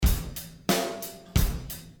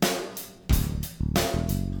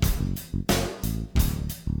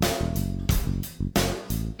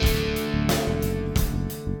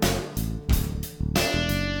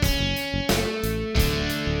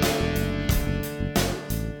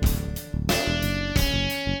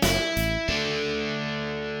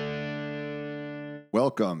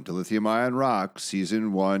Welcome to Lithium Ion Rock,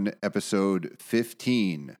 Season 1, Episode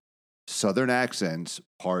 15, Southern Accents,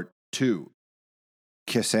 Part 2.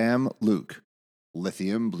 Kissam Luke,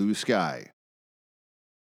 Lithium Blue Sky.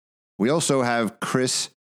 We also have Chris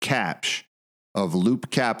Kapsch of Loop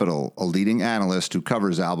Capital, a leading analyst who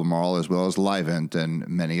covers Albemarle as well as Livent and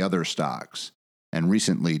many other stocks, and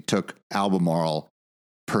recently took Albemarle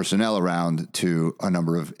personnel around to a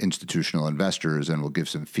number of institutional investors and will give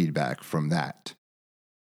some feedback from that.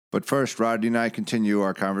 But first, Rodney and I continue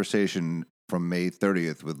our conversation from May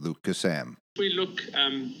 30th with Luke Kissam. If we look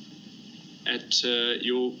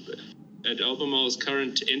at Albemarle's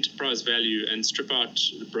current enterprise value and strip out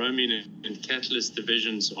the bromine and catalyst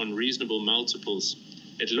divisions on reasonable multiples,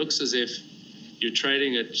 it looks as if you're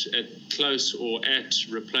trading at close or at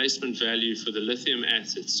replacement value for the lithium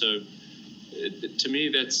assets. So to me,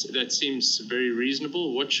 that seems very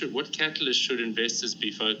reasonable. What catalyst should investors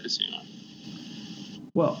be focusing on?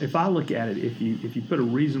 Well, if I look at it, if you put a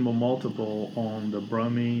reasonable multiple on the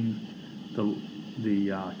bromine,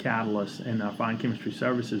 the catalyst, and our fine chemistry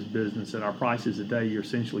services business at our prices today, you're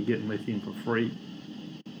essentially getting lithium for free.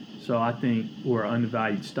 So I think we're an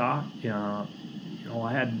undervalued stock.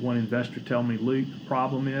 I had one investor tell me, Luke, the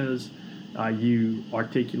problem is you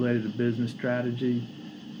articulated a business strategy.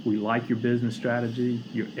 We like your business strategy.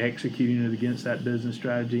 You're executing it against that business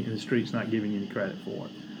strategy, and the street's not giving you any credit for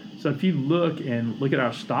it. So if you look at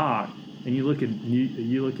our stock and you look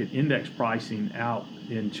at index pricing out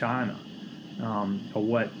in China, or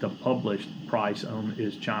what the published price on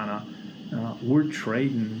is China, we're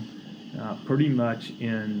trading pretty much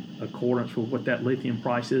in accordance with what that lithium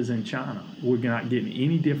price is in China. We're not getting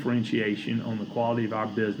any differentiation on the quality of our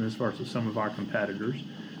business versus some of our competitors.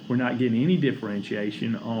 We're not getting any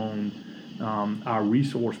differentiation on our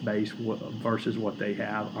resource base versus what they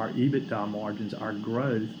have, our EBITDA margins, our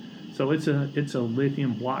growth. So it's a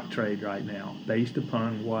lithium block trade right now based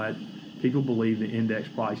upon what people believe the index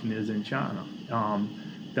pricing is in China.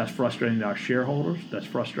 That's frustrating to our shareholders. That's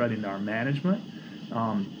frustrating to our management.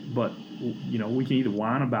 But we can either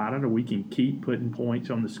whine about it or we can keep putting points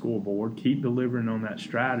on the scoreboard, keep delivering on that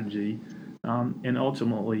strategy. And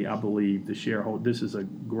ultimately, I believe this is a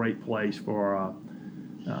great place for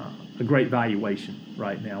a great valuation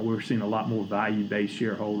right now. We're seeing a lot more value-based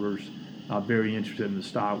shareholders very interested in the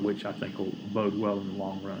stock, which I think will bode well in the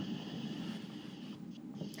long run.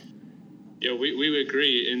 Yeah, we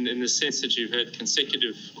agree in the sense that you've had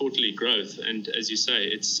consecutive quarterly growth. And as you say,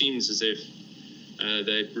 it seems as if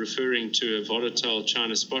they're referring to a volatile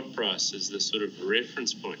China spot price as the sort of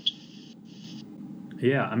reference point.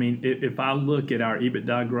 Yeah, I mean, if I look at our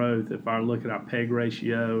EBITDA growth, if I look at our PEG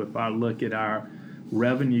ratio, if I look at our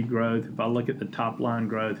revenue growth, if I look at the top line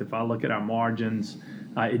growth, if I look at our margins,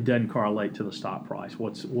 it doesn't correlate to the stock price.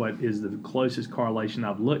 What is the closest correlation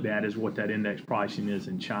I've looked at is what that index pricing is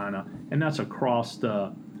in China, and that's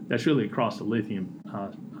really across the lithium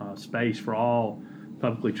space for all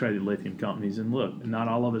publicly traded lithium companies. And look, not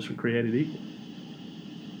all of us are created equal.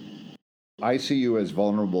 I see you as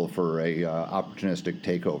vulnerable for a opportunistic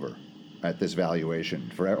takeover at this valuation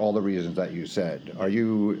for all the reasons that you said. Are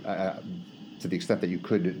you, to the extent that you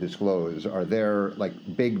could disclose, are there like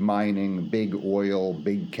big mining, big oil,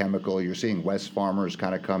 big chemical? You're seeing Wesfarmers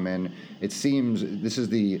kind of come in. It seems this is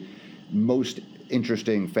the most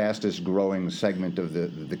interesting, fastest growing segment of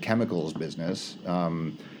the chemicals business.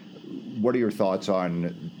 What are your thoughts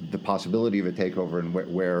on the possibility of a takeover and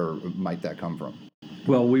where might that come from?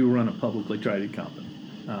 Well, we run a publicly traded company,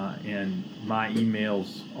 and my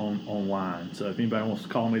email's online. So if anybody wants to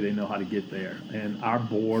call me, they know how to get there. And our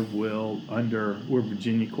board we're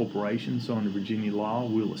Virginia corporation, so under Virginia law,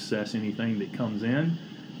 we'll assess anything that comes in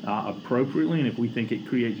appropriately. And if we think it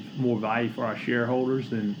creates more value for our shareholders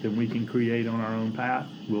than we can create on our own path,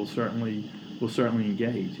 we'll certainly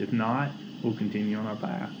engage. If not, we'll continue on our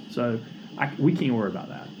path. So we can't worry about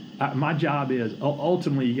that. My job is,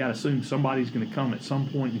 ultimately, you got to assume somebody's going to come at some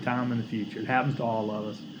point in time in the future. It happens to all of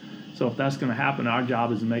us. So if that's going to happen, our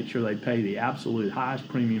job is to make sure they pay the absolute highest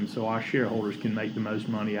premium so our shareholders can make the most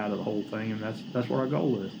money out of the whole thing, and that's what our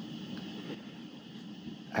goal is.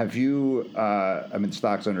 Have you,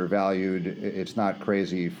 stock's undervalued. It's not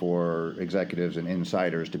crazy for executives and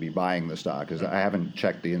insiders to be buying the stock. I haven't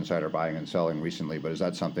checked the insider buying and selling recently, but is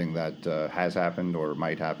that something that has happened or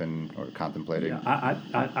might happen or contemplating? Yeah,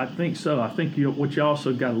 I think so. I think what you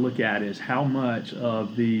also got to look at is how much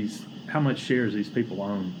shares these people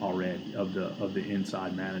own already of the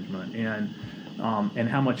inside management, and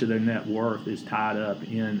how much of their net worth is tied up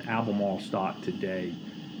in Albemarle stock today.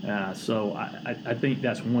 So I think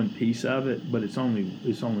that's one piece of it, but it's only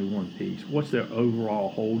one piece. What's their overall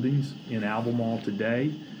holdings in Albemarle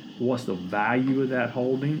today? What's the value of that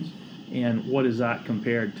holdings, and what is that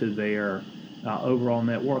compared to their overall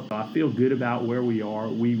net worth? I feel good about where we are.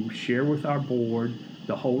 We share with our board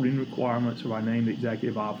the holding requirements of our named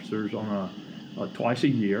executive officers on a twice a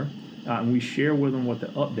year. And we share with them what the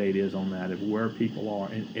update is on that, of where people are.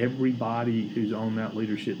 And everybody who's on that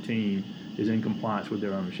leadership team is in compliance with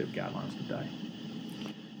their ownership guidelines today.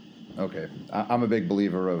 Okay. I'm a big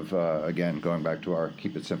believer of, again, going back to our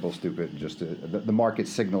keep it simple, stupid, just the market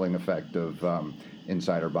signaling effect of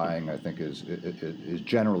insider buying, I think, is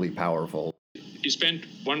generally powerful. You spent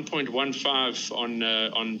 1.15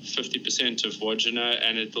 on 50% of Wodgina,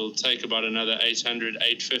 and it'll take about another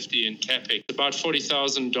 850 in capex, about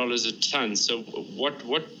 $40,000 a ton. So what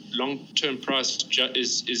long-term price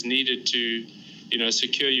is needed to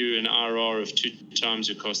secure you an IRR of 2 times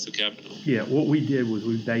your cost of capital? Yeah, what we did was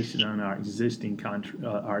we based it on our existing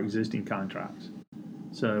contracts.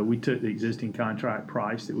 So we took the existing contract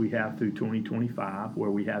price that we have through 2025,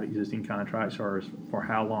 where we have existing contracts for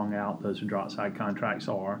how long out those hydroxide contracts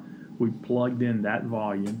are. We plugged in that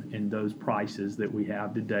volume and those prices that we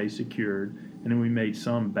have today secured, and then we made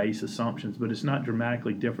some base assumptions, but it's not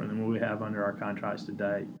dramatically different than what we have under our contracts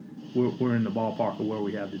today. We're in the ballpark of where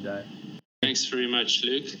we have today. Thanks very much,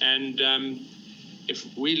 Luke. And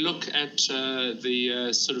if we look at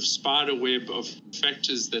the sort of spider web of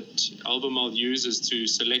factors that Albemarle uses to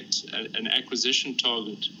select an acquisition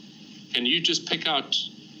target, can you just pick out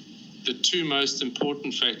the 2 most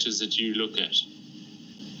important factors that you look at?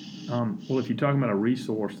 Well, if you're talking about a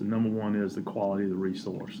resource, the number one is the quality of the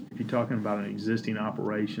resource. If you're talking about an existing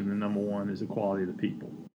operation, the number one is the quality of the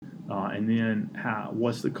people. And then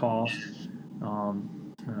what's the cost?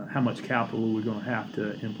 How much capital are we going to have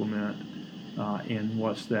to implement? And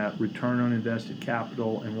what's that return on invested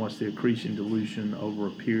capital, and what's the accretion dilution over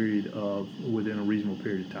a period of within a reasonable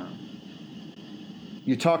period of time?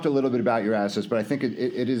 You talked a little bit about your assets, but I think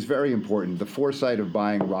it is very important. The foresight of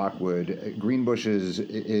buying Rockwood, Greenbushes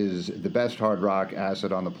is the best hard rock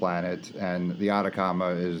asset on the planet, and the Atacama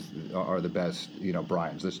are the best,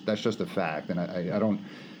 brines. That's just a fact, and I don't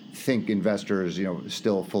think investors,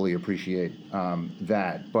 still fully appreciate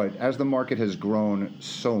that. But as the market has grown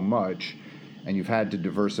so much, and you've had to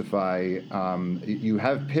diversify, you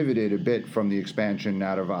have pivoted a bit from the expansion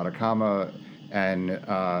out of Atacama and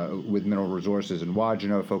with Mineral Resources and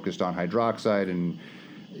Wodgina focused on hydroxide, and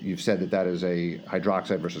you've said that is a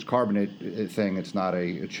hydroxide versus carbonate thing. It's not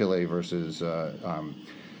a Chile versus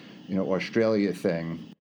Australia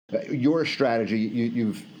thing. Your strategy,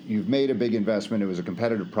 you've made a big investment. It was a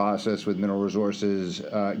competitive process with Mineral Resources.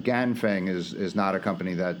 Ganfeng is not a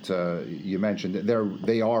company that you mentioned.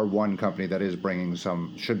 They are one company that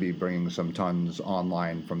should be bringing some tons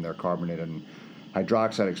online from their carbonate and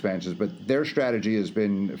hydroxide expansions, but their strategy has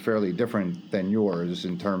been fairly different than yours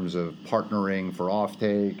in terms of partnering for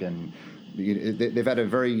offtake, and they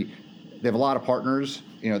have a lot of partners.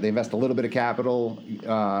 They invest a little bit of capital.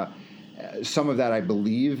 Some of that, I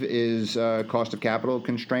believe, is cost of capital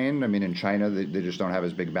constrained. I mean, in China, they just don't have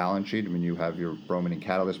as big a balance sheet. I mean, you have your bromine and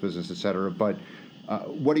catalyst business, et cetera. But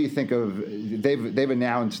what do you think of? They've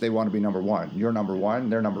announced they want to be number one. You're number one.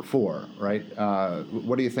 They're number 4, right?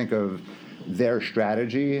 What do you think of their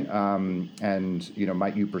strategy? And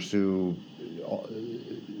might you pursue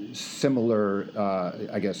similar,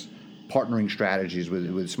 partnering strategies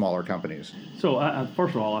with smaller companies? So,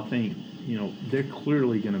 first of all, I think they're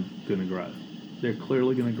clearly going to grow. They're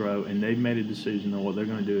clearly going to grow, and they've made a decision that what they're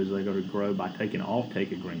going to do is they're going to grow by taking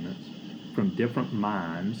offtake agreements from different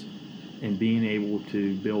mines and being able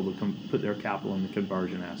to put their capital in the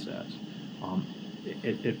conversion assets.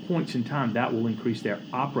 At points in time, that will increase their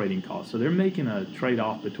operating costs. So they're making a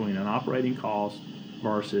trade-off between an operating cost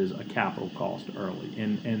versus a capital cost early,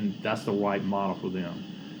 and that's the right model for them.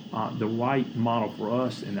 The right model for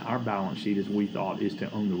us in our balance sheet, as we thought, is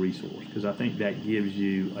to own the resource, because I think that gives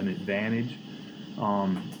you an advantage.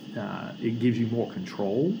 It gives you more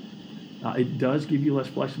control. It does give you less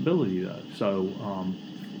flexibility, though. So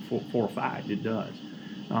for a fact, it does.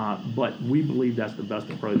 But we believe that's the best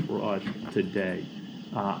approach for us today.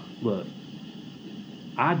 Look,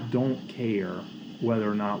 I don't care whether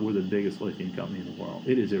or not we're the biggest lithium company in the world.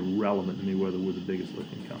 It is irrelevant to me whether we're the biggest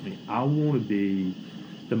lithium company. I want to be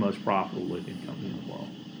the most profitable lithium company in the world.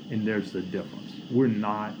 And there's the difference. We're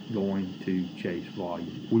not going to chase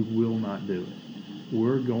volume. We will not do it.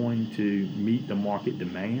 We're going to meet the market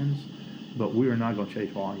demands, but we are not going to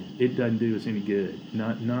chase volume. It doesn't do us any good.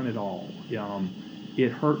 None at all.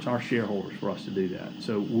 it hurts our shareholders for us to do that.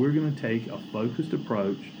 So we're going to take a focused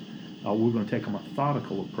approach. We're going to take a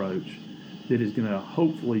methodical approach that is going to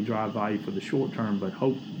hopefully drive value for the short term, but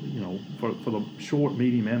for the short,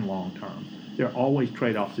 medium, and long term. There are always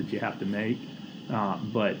trade-offs that you have to make,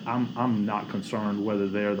 but I'm not concerned whether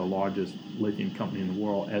they're the largest lithium company in the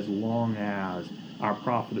world, as long as our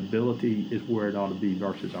profitability is where it ought to be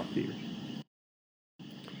versus our peers.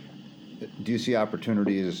 Do you see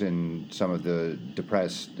opportunities in some of the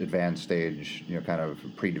depressed, advanced stage, kind of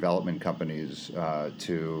pre-development companies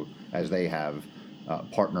to, as they have,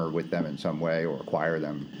 partner with them in some way or acquire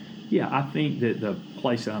them? Yeah, I think that the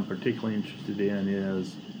place that I'm particularly interested in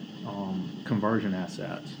is conversion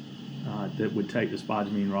assets that would take the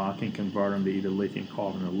spodumene rock and convert them to either lithium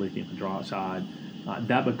carbonate or lithium hydroxide.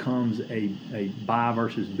 That becomes a buy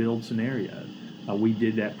versus build scenario. We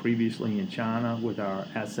did that previously in China with our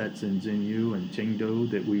assets in Xinyu and Chengdu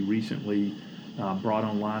that we recently brought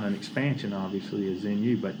online an expansion, obviously, at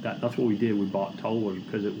Xinyu. But that's what we did. We bought tollers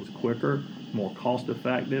because it was quicker, more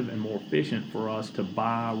cost-effective, and more efficient for us to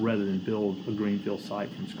buy rather than build a greenfield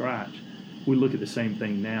site from scratch. We look at the same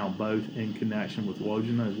thing now, both in connection with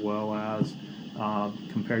Wodgina as well as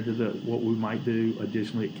compared to what we might do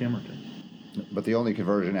additionally at Kemerton. But the only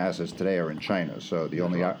conversion assets today are in China, so the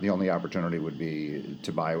only opportunity would be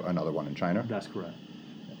to buy another one in China? That's correct.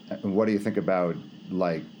 And what do you think about,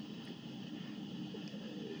 like,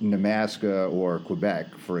 Nemaska or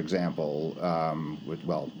Quebec, for example,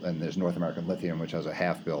 and there's North American Lithium, which has a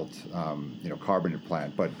half-built, carbonate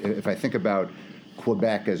plant. But if I think about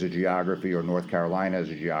Quebec as a geography or North Carolina as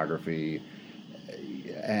a geography,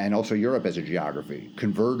 and also Europe as a geography,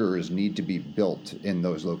 converters need to be built in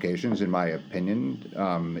those locations, in my opinion,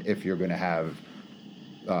 if you're going to have,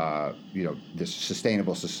 this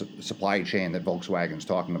sustainable supply chain that Volkswagen's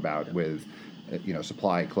talking about with,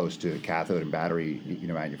 supply close to cathode and battery,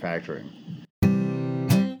 manufacturing.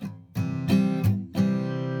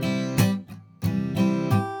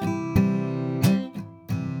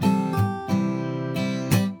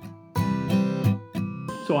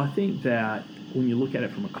 So I think that when you look at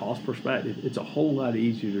it from a cost perspective, it's a whole lot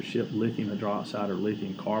easier to ship lithium hydroxide or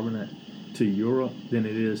lithium carbonate to Europe than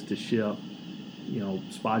it is to ship,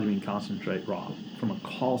 spodumene concentrate rock. From a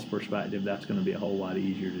cost perspective, that's going to be a whole lot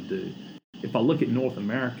easier to do. If I look at North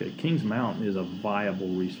America, Kings Mountain is a viable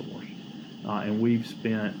resource, and we've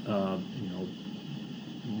spent,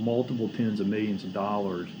 multiple tens of millions of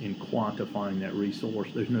dollars in quantifying that resource.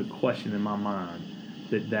 There's no question in my mind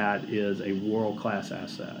that is a world-class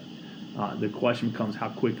asset. The question becomes, how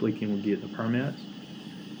quickly can we get the permits?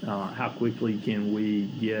 How quickly can we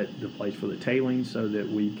get the place for the tailings so that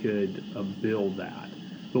we could build that?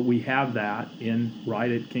 But we have that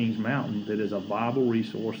right at Kings Mountain that is a viable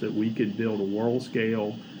resource that we could build a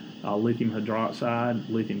world-scale lithium hydroxide,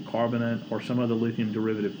 lithium carbonate, or some other lithium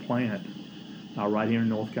derivative plant right here in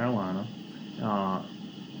North Carolina.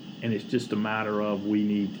 And it's just a matter of we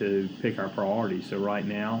need to pick our priorities. So right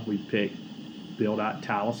now we build out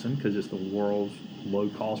Talison because it's the world's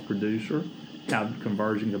low-cost producer, have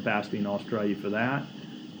conversion capacity in Australia for that,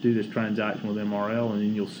 do this transaction with MRL, and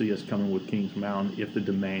then you'll see us coming with Kings Mountain if the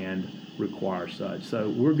demand requires such. So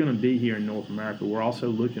we're going to be here in North America. We're also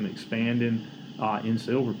looking at expanding in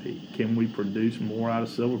Silver Peak. Can we produce more out of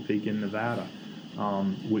Silver Peak in Nevada,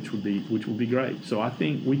 which would be great. So I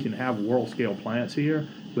think we can have world-scale plants here,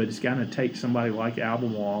 but it's going to take somebody like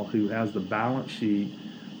Albemarle who has the balance sheet,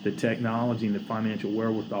 the technology, and the financial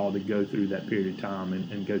wherewithal to go through that period of time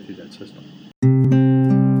and go through that system.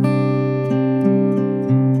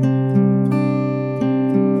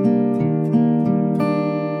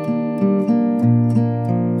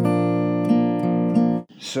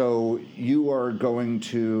 So you are going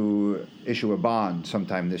to issue a bond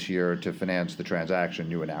sometime this year to finance the transaction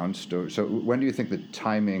you announced. So when do you think the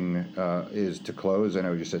timing is to close? I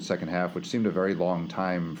know you said second half, which seemed a very long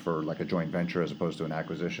time for like a joint venture as opposed to an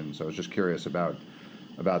acquisition. So I was just curious about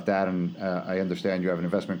that. And I understand you have an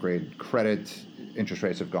investment grade credit. Interest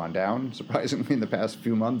rates have gone down, surprisingly, in the past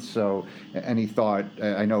few months. So any thought,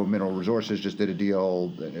 I know Mineral Resources just did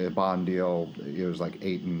a bond deal. It was like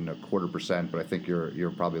 8.25%, but I think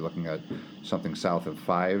you're probably looking at something south of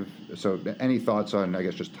 5%. So any thoughts on, I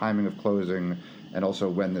guess, just timing of closing and also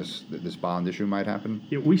when this bond issue might happen?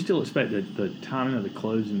 Yeah, we still expect the timing of the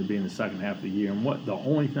closing to be in the second half of the year. And the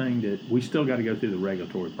only thing that we still got to go through the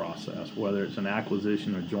regulatory process, whether it's an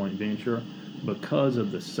acquisition or joint venture. Because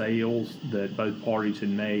of the sales that both parties had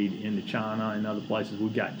made into China and other places,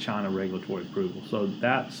 we've got China regulatory approval. So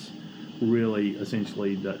that's really,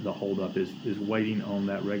 essentially, the holdup is waiting on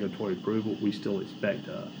that regulatory approval. We still expect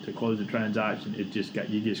to close the transaction. You just got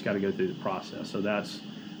to go through the process. So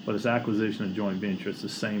but it's acquisition of joint venture. It's the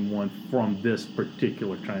same one from this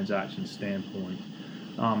particular transaction standpoint.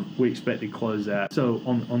 We expect to close that. So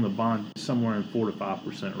on the bond, somewhere in 4 to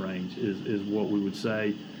 5% range is what we would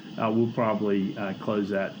say. We'll probably close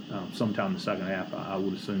that sometime in the second half, I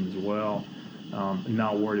would assume, as well.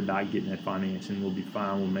 Not worried about getting that financing. We'll be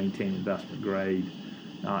fine. We'll maintain investment grade.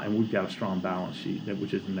 And we've got a strong balance sheet,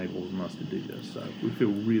 which has enabled us to do this. So we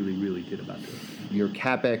feel really, really good about this. Your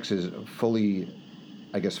CapEx is fully,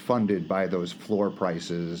 I guess, funded by those floor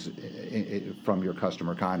prices from your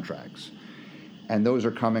customer contracts. And those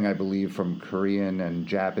are coming, I believe, from Korean and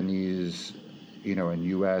Japanese, and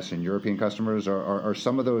U.S. and European customers. Are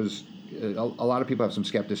some of those, a lot of people have some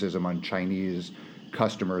skepticism on Chinese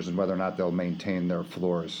customers and whether or not they'll maintain their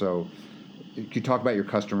floors. So could you talk about your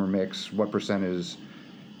customer mix? What percent is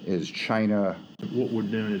China? What we're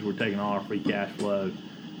doing is we're taking all our free cash flow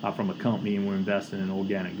from a company and we're investing in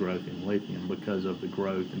organic growth in lithium because of the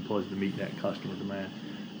growth and plus to meet that customer demand.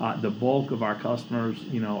 The bulk of our customers,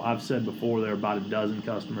 I've said before, there are about a dozen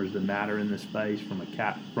customers that matter in this space from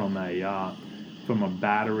a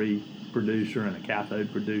battery producer and a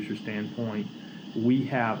cathode producer standpoint. We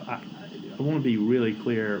have, I want to be really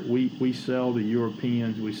clear, we sell to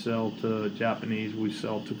Europeans, we sell to Japanese, we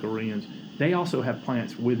sell to Koreans. They also have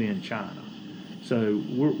plants within China. So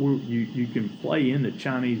you can play in the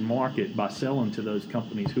Chinese market by selling to those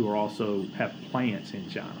companies who are also have plants in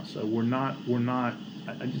China. So we're not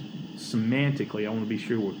semantically, I want to be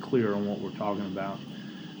sure we're clear on what we're talking about.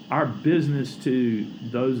 Our business to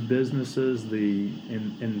those businesses, would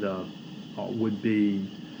be,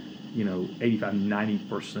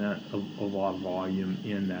 85-90% of our volume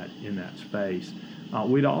in that space.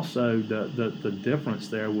 We'd also the difference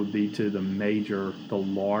there would be to the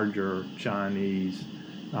larger Chinese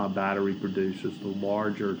battery producers, the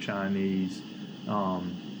larger Chinese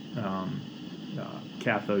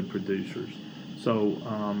cathode producers. So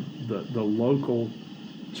the local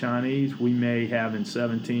Chinese, we may have in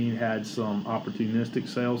 2017 had some opportunistic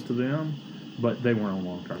sales to them, but they weren't on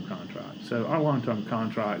long-term contracts. So our long-term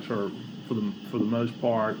contracts are, for the most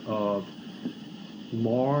part, of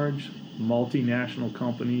large multinational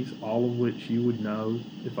companies, all of which you would know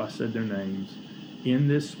if I said their names, in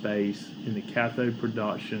this space, in the cathode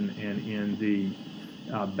production and in the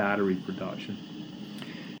battery production.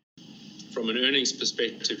 From an earnings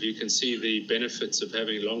perspective, you can see the benefits of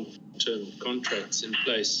having long-term contracts in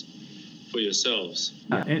place for yourselves.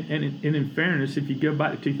 And in fairness, if you go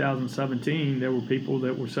back to 2017, there were people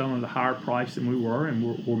that were selling at a higher price than we were,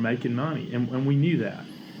 and we're making money, and we knew that,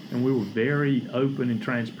 and we were very open and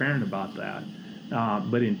transparent about that.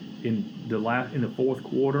 But in the fourth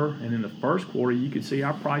quarter and in the first quarter, you could see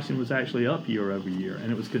our pricing was actually up year over year, and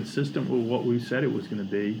it was consistent with what we said it was going to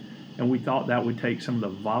be. And we thought that would take some of the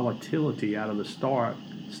volatility out of the stock,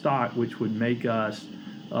 which would make us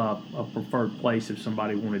a preferred place if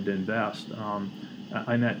somebody wanted to invest. And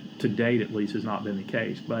that, to date at least, has not been the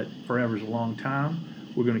case. But forever is a long time.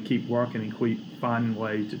 We're going to keep working and keep finding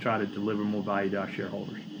ways to try to deliver more value to our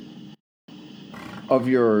shareholders. Of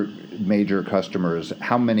your major customers,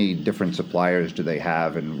 how many different suppliers do they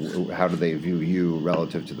have, and how do they view you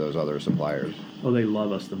relative to those other suppliers? Oh, they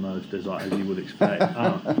love us the most, as you would expect.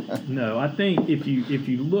 No, I think if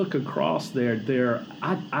you look across there,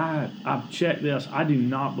 I've checked this. I do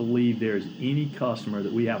not believe there's any customer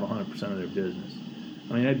that we have 100% of their business.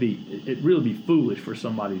 I mean, it'd really be foolish for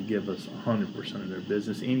somebody to give us 100% of their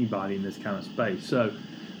business. Anybody in this kind of space. So,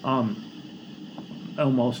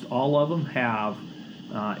 almost all of them have.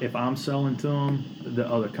 If I'm selling to them, the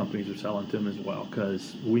other companies are selling to them as well,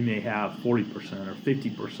 because we may have 40% or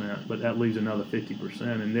 50%, but that leaves another 50%,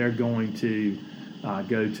 and they're going to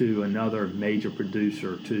go to another major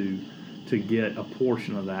producer to get a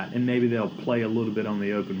portion of that, and maybe they'll play a little bit on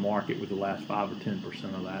the open market with the last 5 or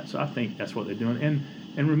 10% of that. So I think that's what they're doing.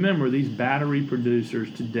 And remember, these battery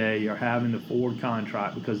producers today are having the forward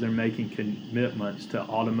contract because they're making commitments to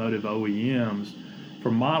automotive OEMs for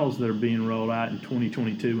models that are being rolled out in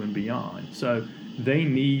 2022 and beyond. So they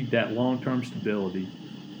need that long-term stability.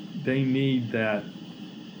 They need that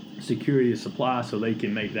security of supply so they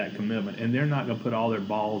can make that commitment. And they're not going to put all their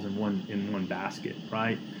balls in one basket,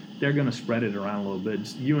 right? They're going to spread it around a little bit.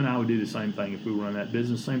 You and I would do the same thing if we run that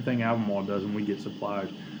business. Same thing Albemarle does when we get suppliers.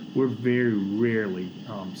 We're very rarely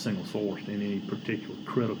single-sourced in any particular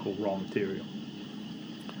critical raw material.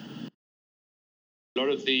 A lot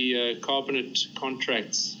of the carbonate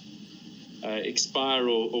contracts expire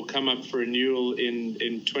or come up for renewal in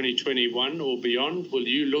 2021 or beyond, will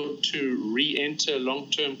you look to re-enter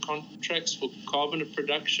long-term contracts for carbonate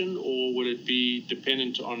production, or will it be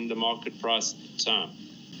dependent on the market price at the time?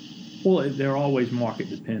 Well, they're always market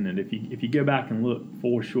dependent. If you go back and look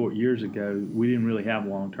 4 short years ago, we didn't really have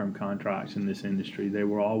long-term contracts in this industry. They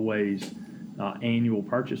were always annual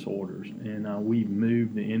purchase orders, and we've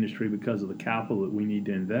moved the industry because of the capital that we need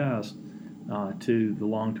to invest to the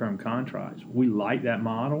long-term contracts. We like that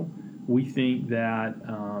model. We think that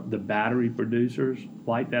the battery producers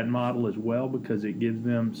like that model as well because it gives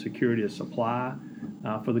them security of supply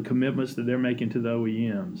for the commitments that they're making to the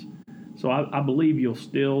OEMs. So I believe you'll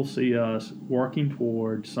still see us working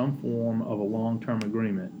towards some form of a long-term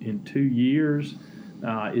agreement. In 2 years,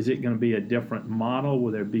 is it going to be a different model?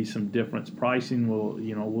 Will there be some difference pricing?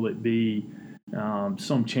 Will it be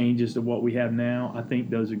some changes to what we have now? I think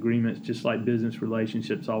those agreements, just like business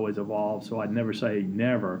relationships, always evolve. So I'd never say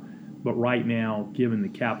never. But right now, given the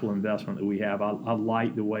capital investment that we have, I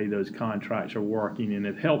like the way those contracts are working, and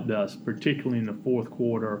it helped us, particularly in the fourth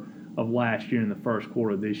quarter of last year and the first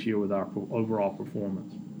quarter of this year with our overall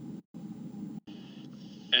performance.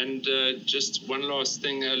 And just one last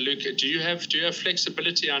thing, Luke, do you have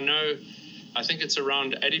flexibility? I think it's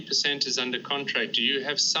around 80% is under contract. Do you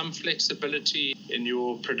have some flexibility in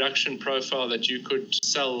your production profile that you could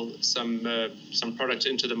sell some product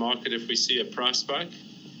into the market if we see a price spike?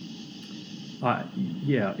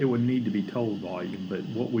 Yeah, it would need to be toll volume, but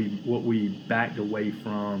what we backed away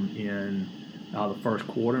from in the first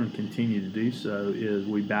quarter and continue to do so is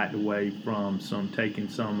we backed away from taking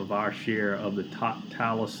some of our share of the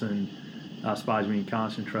Talison spodumene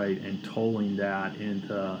concentrate and tolling that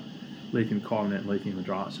into lithium carbonate and lithium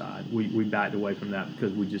hydroxide. We backed away from that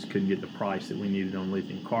because we just couldn't get the price that we needed on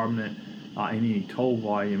lithium carbonate. Any toll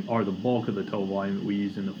volume, or the bulk of the toll volume that we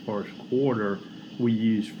used in the first quarter, we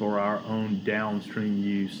used for our own downstream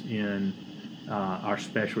use in our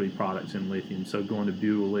specialty products in lithium, so going to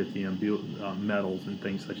butyl lithium, metals, and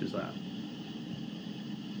things such as that.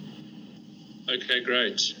 Okay,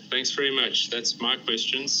 great. Thanks very much. That's my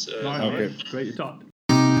questions. Okay. Great to talk.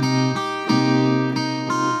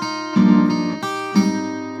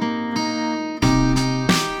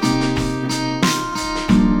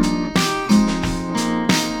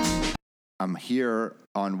 I'm here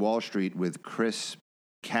on Wall Street with Chris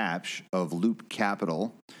Kapsch of Loop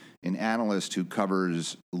Capital, an analyst who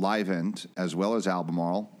covers Livent as well as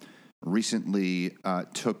Albemarle. Recently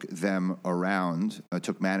took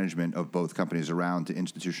management of both companies around to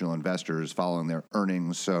institutional investors following their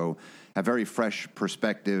earnings. So a very fresh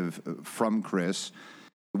perspective from Chris.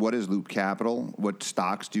 What is Loop Capital? What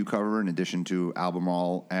stocks do you cover in addition to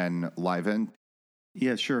Albemarle and Livent?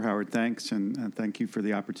 Yeah, sure, Howard. Thanks, and thank you for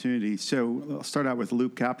the opportunity. So I'll start out with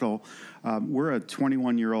Loop Capital. We're a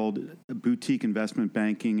 21-year-old boutique investment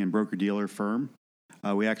banking and broker-dealer firm.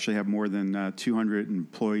 We actually have more than 200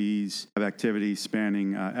 employees of activities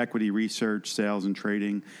spanning equity research, sales and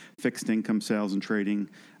trading, fixed income sales and trading,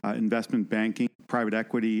 investment banking, private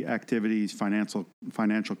equity activities, financial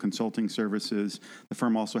consulting services. The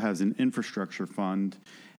firm also has an infrastructure fund.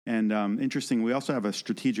 And interesting, we also have a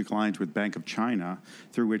strategic alliance with Bank of China,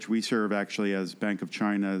 through which we serve actually as Bank of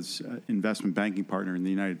China's investment banking partner in the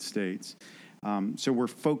United States. So we're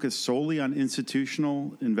focused solely on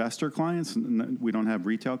institutional investor clients. We don't have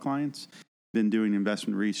retail clients. Been doing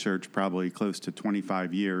investment research probably close to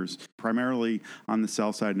 25 years, primarily on the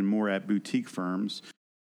sell side and more at boutique firms.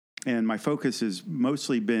 And my focus has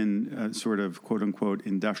mostly been sort of quote-unquote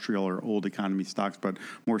industrial or old economy stocks, but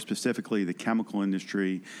more specifically the chemical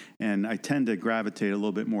industry. And I tend to gravitate a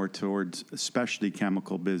little bit more towards specialty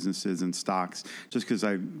chemical businesses and stocks, just because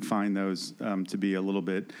I find those to be a little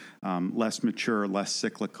bit less mature, less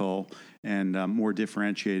cyclical, and more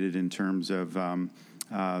differentiated in terms of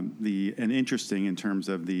and interesting in terms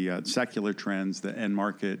of the secular trends, the end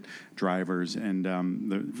market drivers,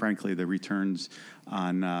 and frankly the returns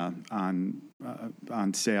on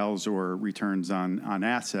sales or returns on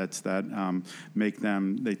assets that make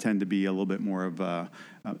them. They tend to be a little bit more of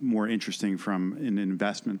more interesting from an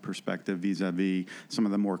investment perspective vis-a-vis some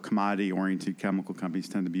of the more commodity-oriented chemical companies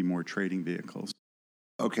tend to be more trading vehicles.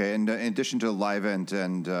 Okay, and in addition to Livent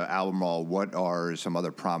and Albemarle, what are some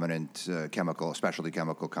other prominent specialty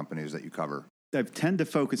chemical companies that you cover? I tend to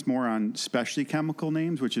focus more on specialty chemical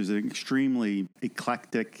names, which is an extremely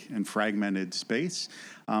eclectic and fragmented space.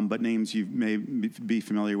 But names you may be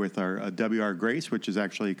familiar with are W.R. Grace, which is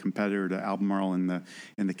actually a competitor to Albemarle in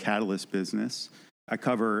the catalyst business. I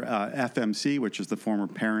cover FMC, which is the former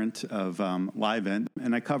parent of Livent,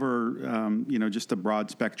 and I cover just a broad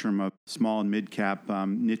spectrum of small and mid cap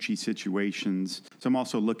niche situations. So I'm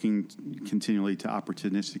also looking continually to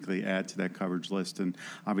opportunistically add to that coverage list. And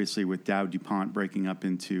obviously, with Dow DuPont breaking up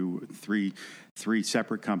into three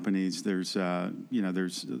separate companies, there's a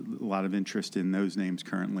lot of interest in those names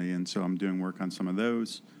currently, and so I'm doing work on some of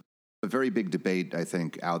those. A very big debate, I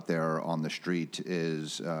think, out there on the street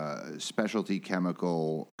is specialty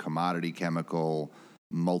chemical, commodity chemical,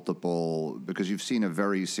 multiple, because you've seen a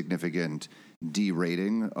very significant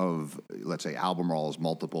de-rating of, let's say, Albemarle's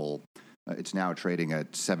multiple. It's now trading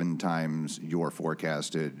at 7 times your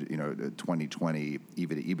forecasted, 2020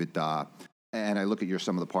 EBITDA. And I look at your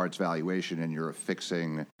sum of the parts valuation, and you're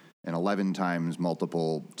affixing an 11 times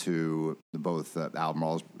multiple to both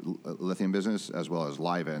Albemarle's lithium business as well as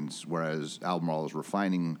Livent's, whereas Albemarle's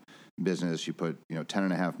refining business, you put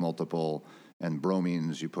 10.5 multiple, and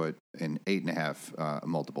bromines you put an 8.5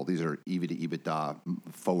 multiple. These are EV to EBITDA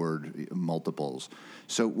forward multiples.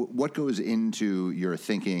 So what goes into your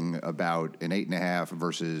thinking about an 8.5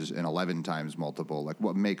 versus an 11 times multiple? Like,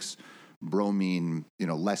 what makes bromine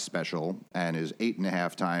less special, and is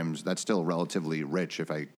 8.5 times, that's still relatively rich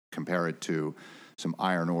if I compare it to some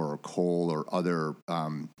iron ore or coal or other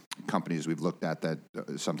companies we've looked at that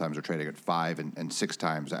sometimes are trading at 5 and 6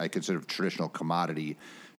 times. I consider traditional commodity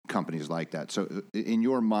companies like that. So in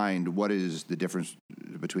your mind, what is the difference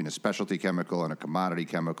between a specialty chemical and a commodity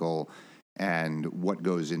chemical, and what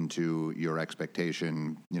goes into your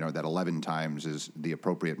expectation, that 11 times is the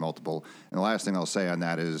appropriate multiple? And the last thing I'll say on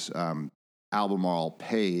that is Albemarle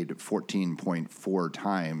paid 14.4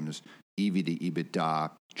 times EV to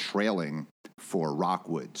EBITDA trailing for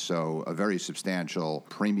Rockwood. So a very substantial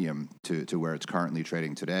premium to where it's currently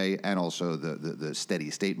trading today, and also the steady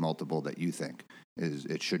state multiple that you think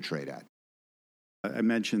it should trade at. I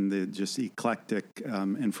mentioned the just eclectic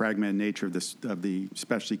and fragmented nature of the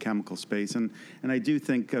specialty chemical space, and I do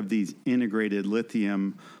think of these integrated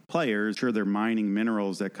lithium players. Sure, they're mining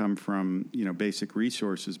minerals that come from basic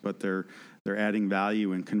resources, but they're adding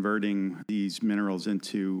value and converting these minerals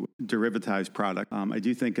into derivatized product. I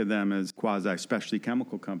do think of them as quasi specialty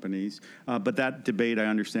chemical companies, but that debate, I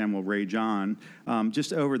understand, will rage on.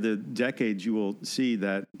 Just over the decades, you will see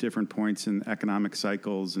that different points in economic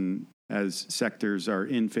cycles, and as sectors are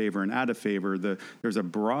in favor and out of favor, there's a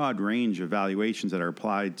broad range of valuations that are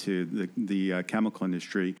applied to the chemical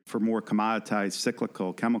industry. For more commoditized,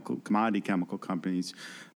 cyclical commodity chemical companies,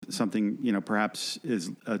 something perhaps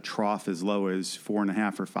is a trough as low as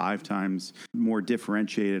 4.5 or 5 times. More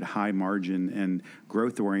differentiated, high margin and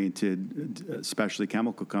growth oriented specialty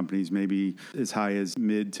chemical companies, maybe as high as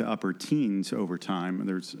mid to upper teens over time.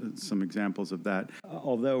 There's some examples of that.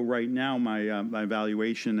 Although right now my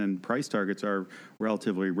valuation and price targets are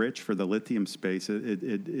relatively rich for the lithium space,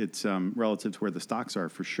 it's relative to where the stocks are,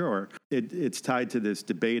 for sure. It's tied to this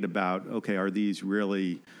debate about, okay, are these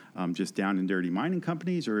really just down and dirty mining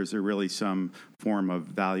companies, or is there really some form of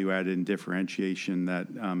value added and differentiation that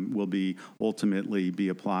will be ultimately be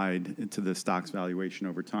applied to the stock's valuation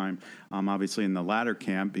over time? Obviously in the latter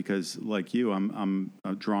camp, because like you, I'm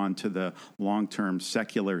drawn to the long-term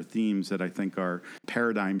secular themes that I think are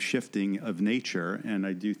paradigm shifting of nature, and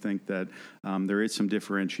I do think that there is some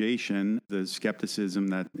differentiation. The skepticism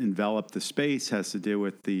that enveloped the space has to do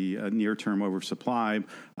with the near-term oversupply.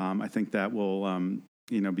 I think that will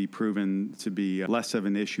be proven to be less of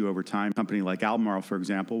an issue over time. A company like Albemarle, for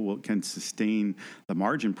example, can sustain the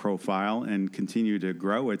margin profile and continue to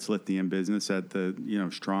grow its lithium business at the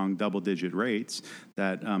strong double-digit rates.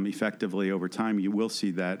 That effectively over time you will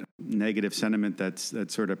see that negative sentiment that's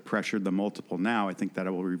sort of pressured the multiple now. I think that it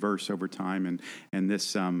will reverse over time, and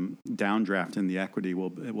this downdraft in the equity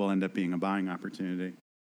will end up being a buying opportunity.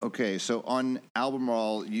 Okay, so on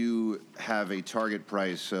Albemarle, you have a target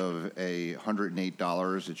price of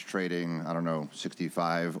 $108. It's trading, I don't know,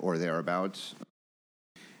 65 or thereabouts.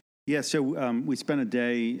 Yeah, so we spent a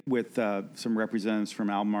day with some representatives from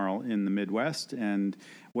Albemarle in the Midwest, and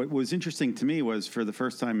what was interesting to me was, for the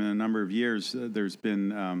first time in a number of years, there's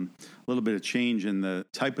been a little bit of change in the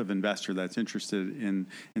type of investor that's interested in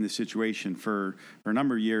the situation. For a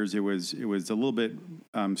number of years, it was a little bit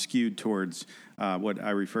skewed towards what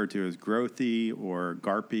I refer to as growthy or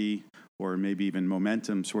GARPy, or maybe even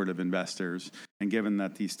momentum sort of investors. And given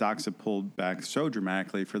that these stocks have pulled back so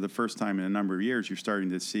dramatically for the first time in a number of years, you're starting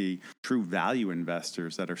to see true value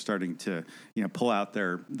investors that are starting to, pull out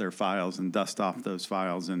their files and dust off those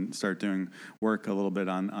files and start doing work a little bit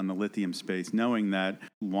on the lithium space, knowing that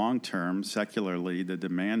long-term, secularly, the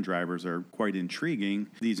demand drivers are quite intriguing.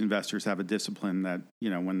 These investors have a discipline that,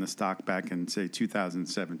 when the stock back in, say,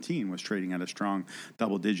 2017 was trading at a strong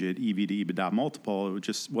double-digit EV to EBITDA multiple, it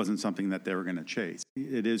just wasn't something that they were going to chase.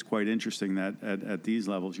 It is quite interesting that at these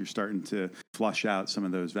levels, you're starting to flush out some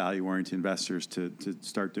of those value-oriented investors to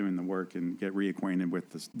start doing the work and get reacquainted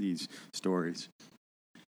with these stories.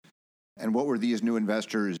 And what were these new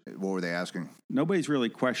investors, what were they asking? Nobody's really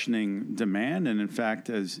questioning demand. And in fact,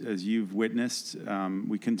 as you've witnessed,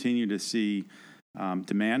 we continue to see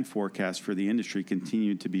demand forecasts for the industry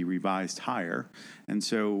continue to be revised higher. And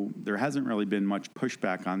so there hasn't really been much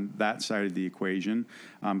pushback on that side of the equation.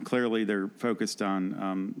 Clearly, they're focused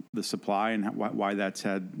on the supply and why that's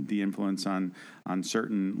had the influence on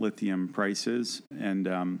certain lithium prices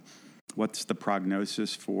and what's the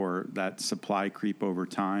prognosis for that supply creep over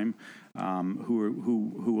time.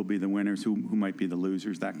 Who will be the winners, who might be the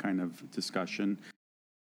losers, that kind of discussion.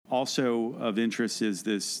 Also of interest is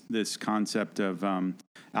this concept of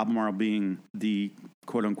Albemarle being the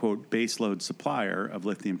quote-unquote baseload supplier of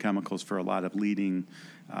lithium chemicals for a lot of leading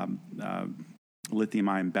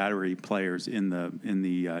lithium-ion battery players in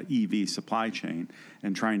the EV supply chain,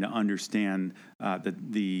 and trying to understand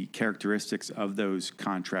the characteristics of those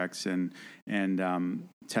contracts and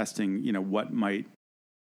testing what might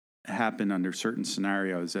happen under certain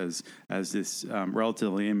scenarios as this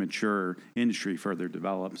relatively immature industry further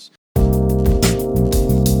develops.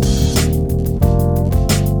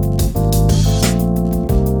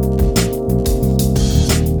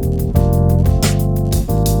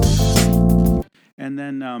 And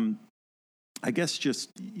then I guess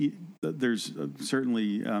just there's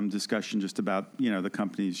certainly discussion just about the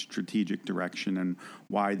company's strategic direction and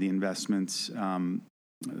why the investments,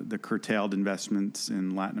 the curtailed investments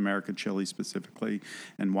in Latin America, Chile specifically,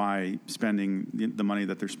 and why spending the money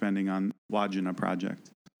that they're spending on Wodgina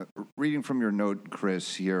project. Reading from your note,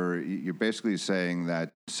 Chris, here, you're basically saying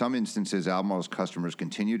that some instances Albemarle's customers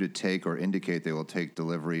continue to take or indicate they will take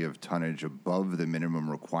delivery of tonnage above the minimum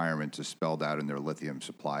requirements as spelled out in their lithium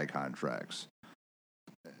supply contracts.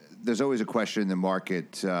 There's always a question in the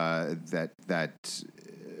market that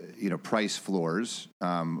price floors.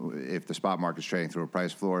 If the spot market's trading through a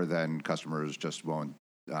price floor, then customers just won't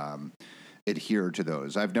adhere to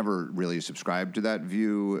those. I've never really subscribed to that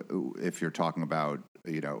view. If you're talking about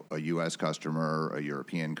a U.S. customer, a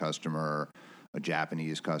European customer, a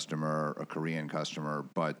Japanese customer, a Korean customer,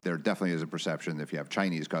 but there definitely is a perception that if you have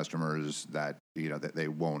Chinese customers that that they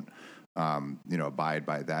won't abide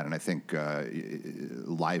by that. And I think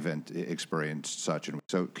Livent experienced such. And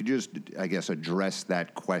so could you just, I guess, address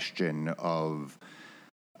that question of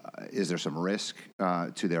is there some risk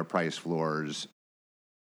to their price floors?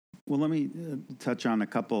 Well, let me touch on a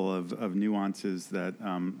couple of nuances that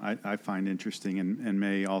I find interesting and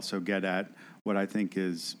may also get at what I think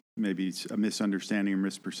is maybe a misunderstanding or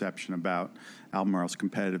misperception about Albemarle's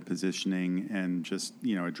competitive positioning and just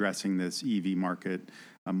addressing this EV market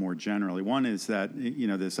more generally. One is that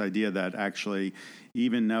this idea that actually,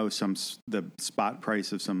 even though the spot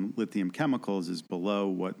price of some lithium chemicals is below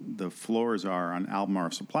what the floors are on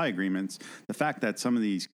Albemarle supply agreements, the fact that some of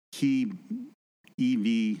these key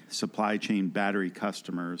EV supply chain battery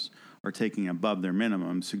customers are taking above their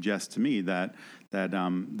minimums suggests to me that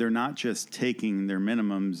they're not just taking their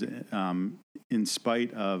minimums in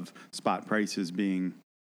spite of spot prices being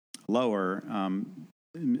lower.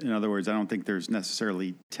 In other words, I don't think there's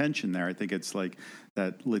necessarily tension there. I think it's like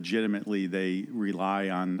that legitimately they rely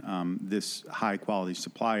on this high quality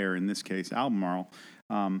supplier, in this case Albemarle.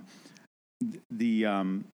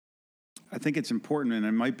 I think it's important, and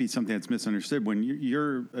it might be something that's misunderstood, when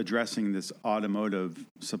you're addressing this automotive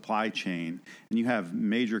supply chain and you have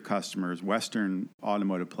major customers, Western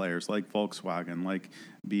automotive players like Volkswagen, like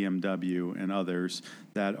BMW and others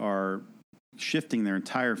that are shifting their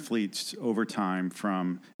entire fleets over time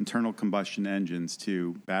from internal combustion engines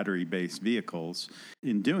to battery-based vehicles.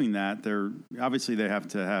 In doing that, they have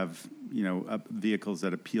to have vehicles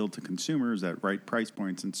that appeal to consumers at right price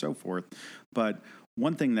points and so forth. But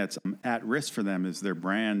one thing that's at risk for them is their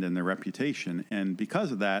brand and their reputation. And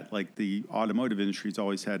because of that, like the automotive industry's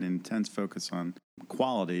always had an intense focus on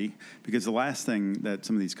quality, because the last thing that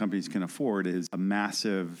some of these companies can afford is a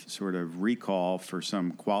massive sort of recall for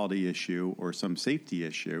some quality issue or some safety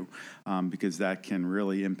issue, because that can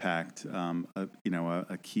really impact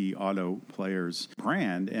a key auto player's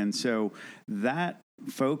brand. And so that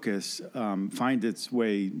focus find its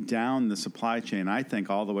way down the supply chain, I think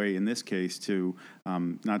all the way in this case to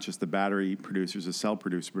not just the battery producers, the cell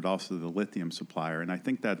producer, but also the lithium supplier. And I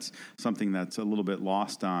think that's something that's a little bit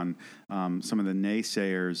lost on some of the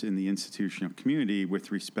naysayers in the institutional community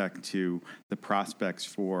with respect to the prospects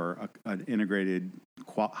for an integrated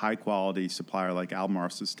high-quality supplier like Albemarle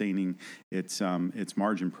sustaining its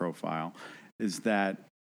margin profile, is that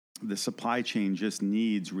the supply chain just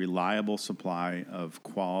needs reliable supply of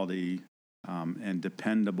quality and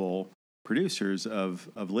dependable producers of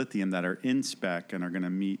lithium that are in spec and are going to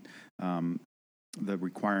meet the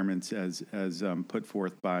requirements as put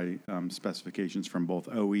forth by specifications from both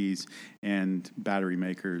OEs and battery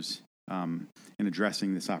makers in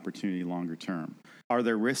addressing this opportunity longer term. Are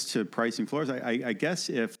there risks to pricing floors? I guess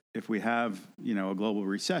if we have a global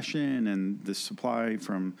recession and the supply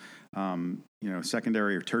from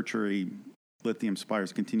secondary or tertiary lithium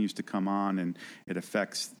suppliers continues to come on and it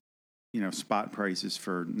affects spot prices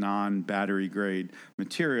for non-battery grade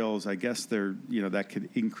materials, I guess that could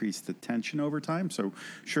increase the tension over time. So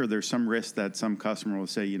sure, there's some risk that some customer will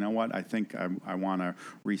say, you know what, I think I want to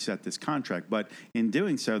reset this contract. But in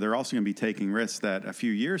doing so, they're also going to be taking risks that a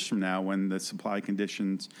few years from now, when the supply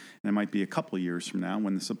conditions, and it might be a couple of years from now,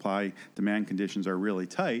 when the supply demand conditions are really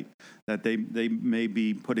tight, that they may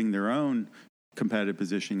be putting their own competitive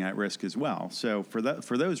positioning at risk as well. So for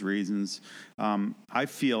those reasons, I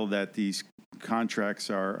feel that these contracts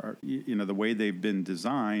are the way they've been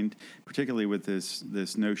designed, particularly with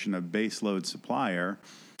this notion of base load supplier,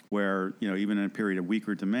 where even in a period of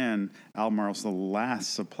weaker demand, Albemarle's the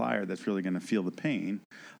last supplier that's really going to feel the pain.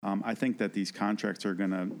 I think that these contracts are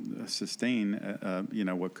going to sustain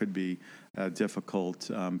what could be a difficult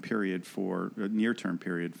near-term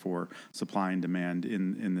period for supply and demand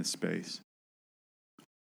in this space.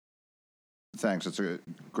 Thanks. That's a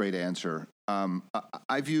great answer.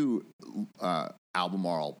 I view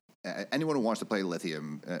Albemarle, anyone who wants to play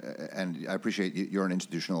lithium, and I appreciate you're an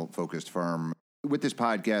institutional-focused firm. With this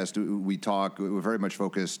podcast, we're very much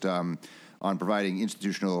focused on providing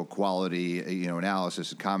institutional quality,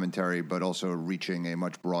 analysis and commentary, but also reaching a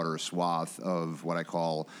much broader swath of what I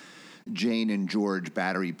call Jane and George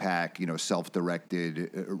battery pack, self-directed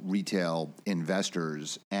retail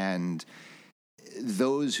investors. And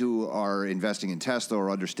those who are investing in Tesla or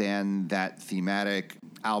understand that thematic,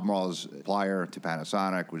 Albemarle's supplier to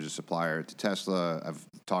Panasonic, which is a supplier to Tesla. I've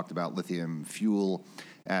talked about lithium fuel,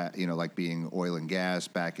 like being oil and gas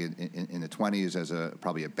back in the 20s as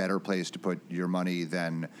probably a better place to put your money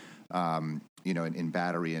than in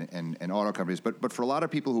battery and auto companies. But for a lot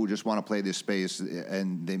of people who just want to play this space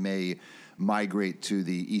and they may migrate to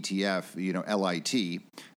the ETF, LIT,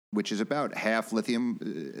 which is about half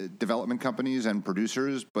lithium development companies and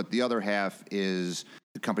producers, but the other half is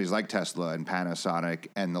companies like Tesla and Panasonic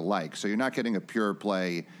and the like. So you're not getting a pure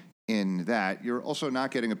play in that. You're also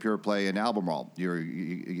not getting a pure play in Albemarle.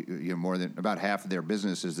 You're more than about half of their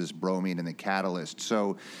business is this bromine and the catalyst.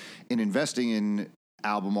 So in investing in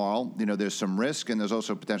Albemarle, there's some risk and there's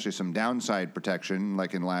also potentially some downside protection,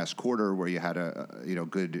 like in last quarter where you had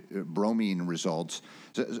good bromine results.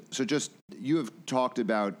 So just you have talked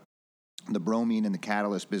about the bromine and the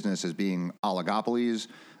catalyst business as being oligopolies,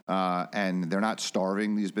 and they're not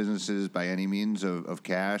starving these businesses by any means of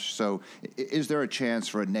cash. So is there a chance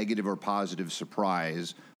for a negative or positive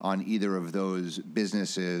surprise on either of those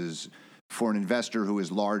businesses for an investor who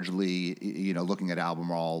is largely, looking at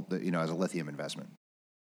Albemarle, as a lithium investment?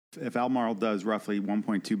 If Albemarle does roughly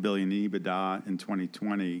 $1.2 billion EBITDA in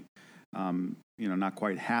 2020, not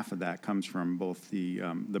quite half of that comes from both the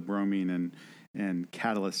bromine and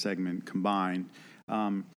catalyst segment combined.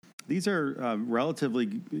 These are relatively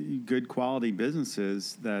good quality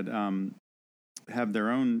businesses that have their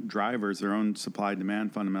own drivers, their own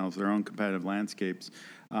supply-demand fundamentals, their own competitive landscapes.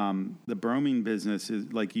 The bromine business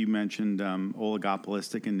is, like you mentioned,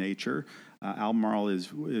 oligopolistic in nature. Albemarle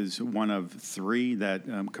is one of three that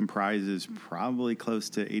comprises probably close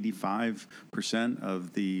to 85%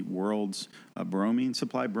 of the world's bromine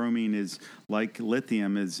supply. Bromine is, like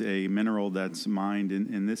lithium, is a mineral that's mined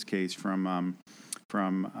in this case from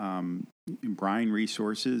brine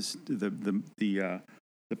resources.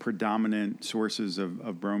 The predominant sources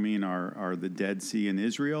of bromine are the Dead Sea in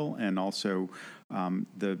Israel and also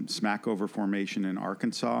the Smackover Formation in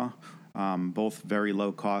Arkansas, both very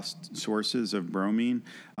low-cost sources of bromine.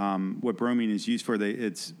 What bromine is used for,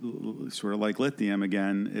 it's sort of like lithium.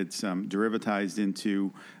 Again, it's derivatized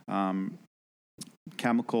into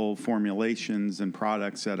chemical formulations and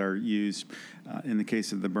products that are used, in the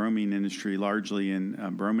case of the bromine industry, largely in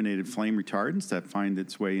brominated flame retardants that find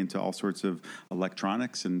its way into all sorts of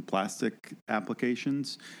electronics and plastic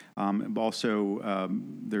applications. Also,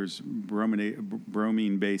 there's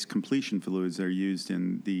bromine-based completion fluids that are used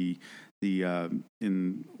in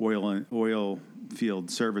in oil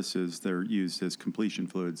field services. They're used as completion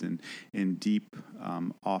fluids in deep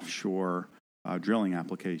offshore drilling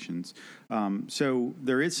applications. So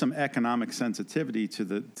there is some economic sensitivity to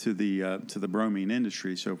the bromine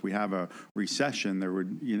industry. So if we have a recession, there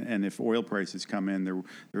would, and if oil prices come in, there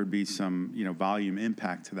would be some volume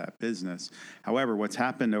impact to that business. However, what's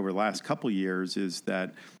happened over the last couple years is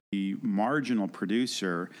that the marginal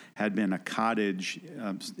producer had been a cottage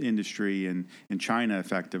industry in China,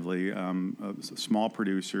 effectively, small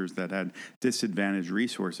producers that had disadvantaged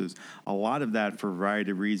resources. A lot of that, for a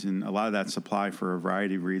variety of reasons, a lot of that supply for a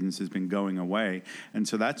variety of reasons has been going away. And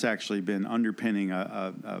so that's actually been underpinning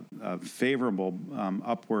a favorable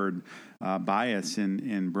upward bias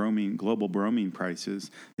in global bromine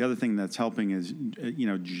prices. The other thing that's helping is,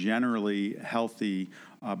 generally healthy,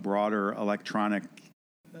 broader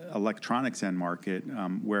electronics end market,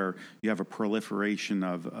 where you have a proliferation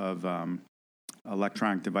of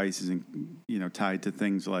electronic devices, and tied to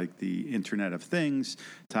things like the Internet of Things,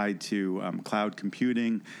 tied to cloud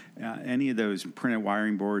computing. Any of those printed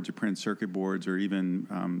wiring boards or printed circuit boards, or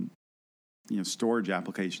even storage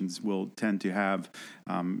applications will tend to have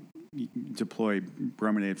deploy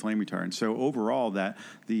brominated flame retardant. So overall, that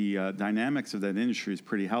the dynamics of that industry is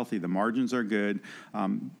pretty healthy. The margins are good.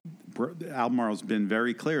 Albemarle's been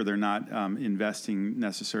very clear they're not investing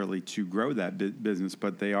necessarily to grow that business,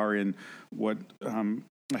 but they are in what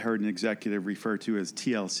I heard an executive refer to as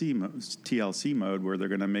TLC mode, where they're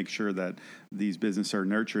going to make sure that these businesses are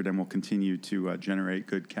nurtured and will continue to generate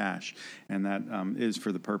good cash. And that is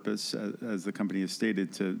for the purpose, as the company has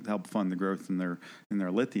stated, to help fund the growth in their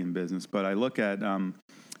lithium business. But I look at,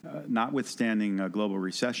 notwithstanding a global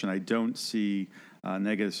recession, I don't see a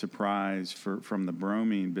negative surprise from the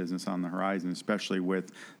bromine business on the horizon, especially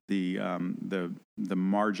with the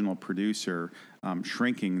marginal producer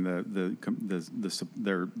shrinking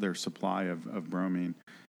their supply of bromine.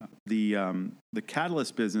 The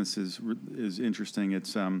catalyst business is interesting.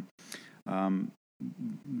 It's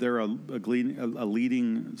they're a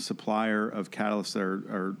leading supplier of catalysts that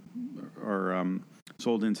are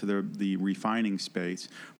sold into the refining space,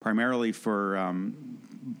 primarily for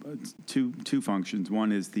two functions.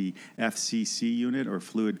 One is the FCC unit, or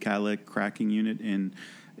fluid catalytic cracking unit,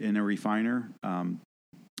 in a refiner.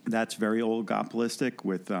 That's very oligopolistic,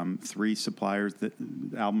 with three suppliers: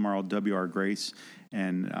 Albemarle, W.R. Grace,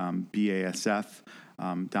 and BASF,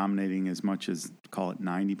 dominating as much as, call it,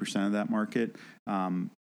 90% of that market.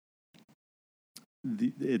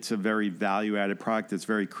 It's a very value-added product. It's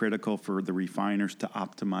very critical for the refiners to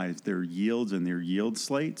optimize their yields and their yield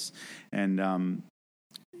slates. And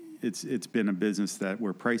it's been a business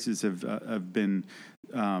where prices have been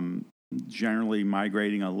generally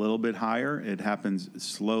migrating a little bit higher. It happens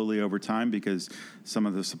slowly over time, because some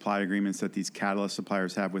of the supply agreements that these catalyst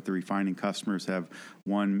suppliers have with the refining customers have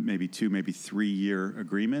 1, maybe 2, maybe 3-year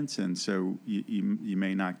agreements, and so you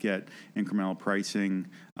may not get incremental pricing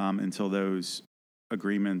until those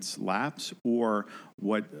agreements lapse. Or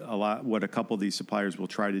what a couple of these suppliers will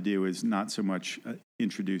try to do is not so much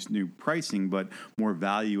introduce new pricing, but more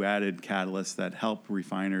value-added catalysts that help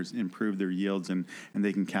refiners improve their yields, and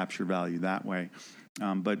they can capture value that way.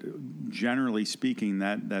 But generally speaking,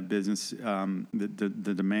 that business,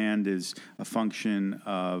 the demand is a function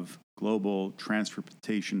of global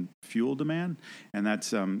transportation fuel demand, and that's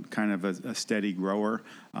kind of a steady grower.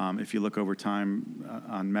 If you look over time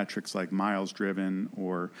on metrics like miles driven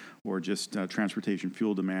or just transportation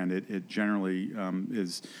fuel demand, it generally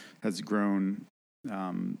has grown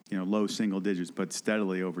low single digits, but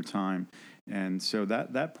steadily over time. And so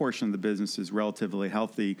that portion of the business is relatively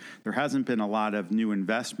healthy. There hasn't been a lot of new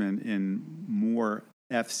investment in more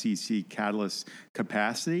FCC catalyst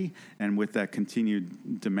capacity, and with that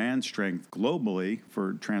continued demand strength globally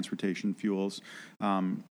for transportation fuels,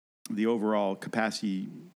 the overall capacity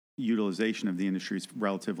utilization of the industry is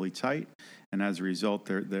relatively tight, and as a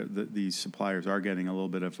result, these suppliers are getting a little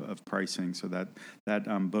bit of pricing. So that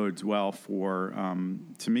bodes well for,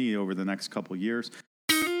 to me, over the next couple of years.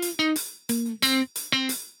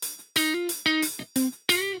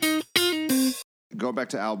 Going back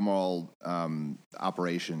to Albemarle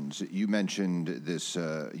operations, you mentioned this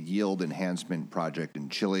yield enhancement project in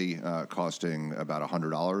Chile costing about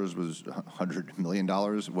 $100 million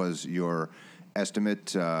was your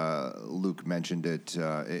estimate. Luke mentioned it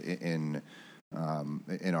in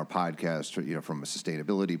in our podcast, from a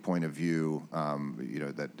sustainability point of view,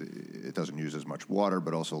 that it doesn't use as much water,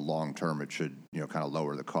 but also long term it should, kind of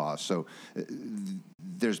lower the cost. So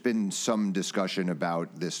there's been some discussion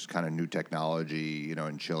about this kind of new technology,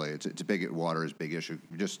 in Chile. It's a big, water is a big issue.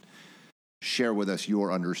 Just share with us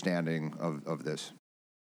your understanding of this.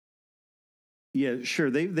 Yeah, sure.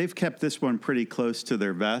 They've kept this one pretty close to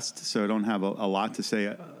their vest, so I don't have a lot to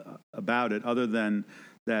say about it other than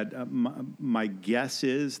that my guess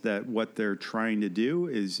is that what they're trying to do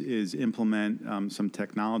is implement some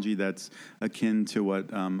technology that's akin to what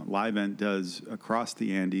Livent does across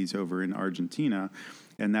the Andes over in Argentina,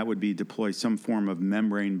 and that would be deploy some form of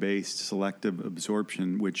membrane-based selective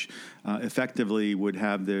absorption, which effectively would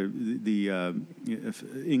have the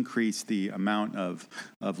increase the amount of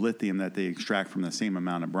lithium that they extract from the same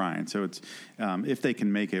amount of brine. So it's if they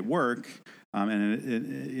can make it work.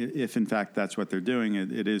 If in fact that's what they're doing,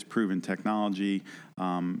 it is proven technology.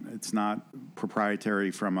 It's not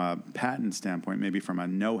proprietary from a patent standpoint, maybe from a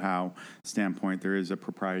know-how standpoint. There is a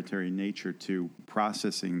proprietary nature to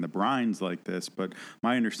processing the brines like this, but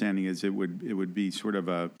my understanding is it would be sort of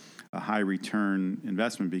a high return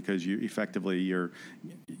investment because you can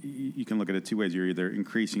look at it two ways. You're either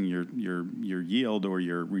increasing your yield or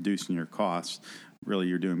you're reducing your costs. Really,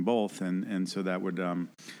 you're doing both, and so that would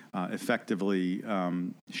effectively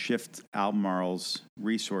shift Albemarle's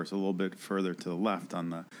resource a little bit further to the left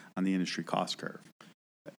on the industry cost curve.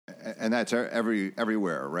 And that's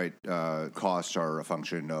everywhere, right? Costs are a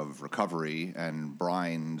function of recovery, and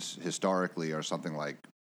brines historically are something like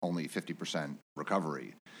only 50%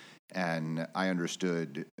 recovery. And I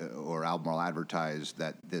understood, or Albemarle advertised,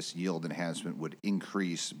 that this yield enhancement would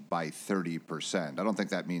increase by 30%. I don't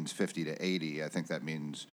think that means 50 to 80. I think that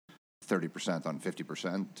means 30% on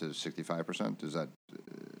 50% to 65%. Is that,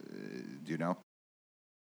 do you know?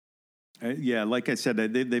 Yeah, like I said,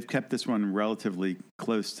 they've kept this one relatively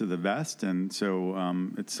close to the vest, and so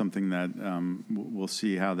it's something that we'll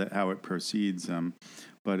see how it proceeds.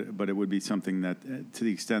 But it would be something that, to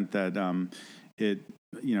the extent that it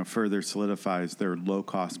further solidifies their low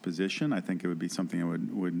cost position, I think it would be something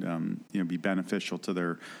that would be beneficial to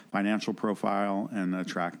their financial profile and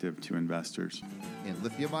attractive to investors. In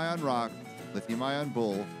Lithium Ion Rock, Lithium Ion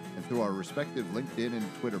Bull, and through our respective LinkedIn and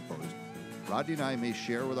Twitter posts, Rodney and I may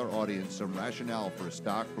share with our audience some rationale for a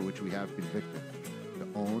stock for which we have conviction, to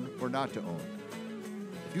own or not to own.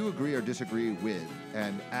 If you agree or disagree with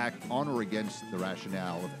and act on or against the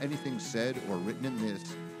rationale of anything said or written in this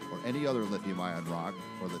or any other Lithium Ion Rock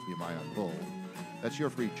or Lithium Ion Bull, that's your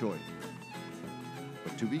free choice.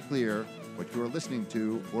 But to be clear, what you are listening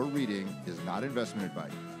to or reading is not investment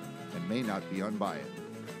advice and may not be unbiased.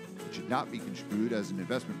 It should not be construed as an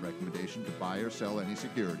investment recommendation to buy or sell any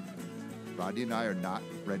security. Rodney and I are not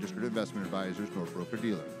registered investment advisors nor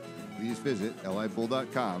broker-dealers. Please visit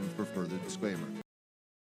libull.com for further disclaimer.